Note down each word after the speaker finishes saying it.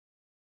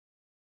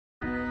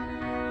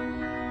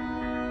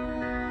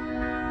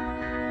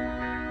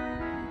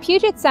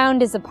Puget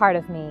Sound is a part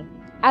of me.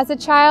 As a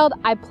child,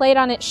 I played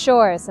on its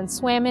shores and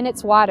swam in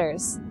its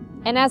waters.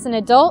 And as an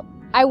adult,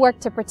 I work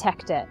to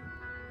protect it.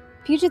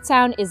 Puget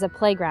Sound is a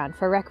playground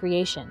for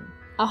recreation,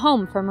 a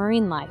home for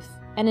marine life,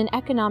 and an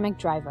economic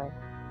driver.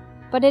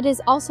 But it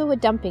is also a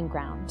dumping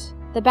ground,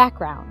 the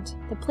background,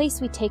 the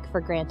place we take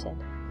for granted,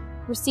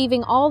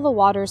 receiving all the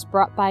waters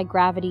brought by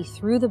gravity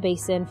through the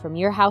basin from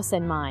your house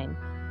and mine,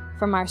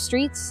 from our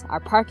streets, our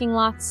parking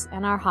lots,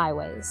 and our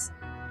highways.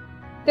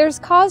 There's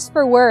cause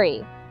for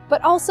worry,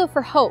 but also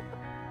for hope.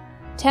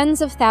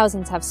 Tens of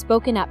thousands have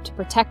spoken up to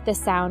protect the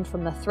sound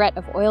from the threat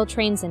of oil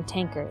trains and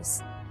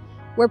tankers.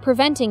 We're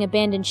preventing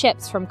abandoned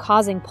ships from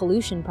causing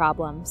pollution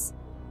problems.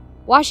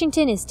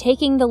 Washington is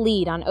taking the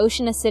lead on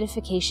ocean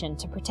acidification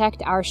to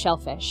protect our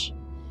shellfish.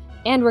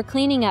 And we're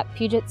cleaning up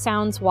Puget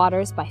Sound's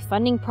waters by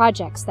funding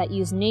projects that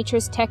use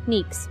nature's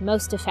techniques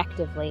most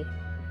effectively.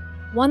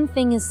 One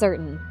thing is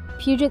certain,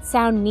 Puget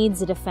Sound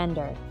needs a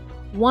defender,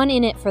 one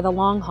in it for the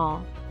long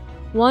haul.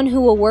 One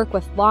who will work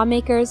with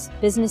lawmakers,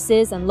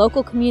 businesses, and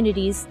local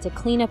communities to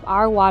clean up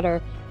our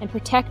water and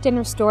protect and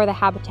restore the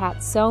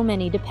habitat so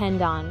many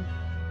depend on.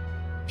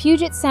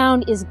 Puget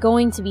Sound is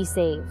going to be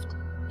saved,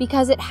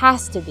 because it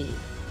has to be.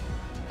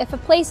 If a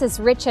place as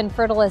rich and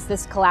fertile as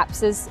this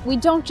collapses, we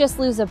don't just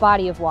lose a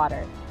body of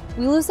water.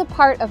 We lose a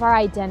part of our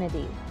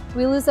identity.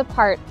 We lose a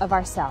part of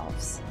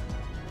ourselves.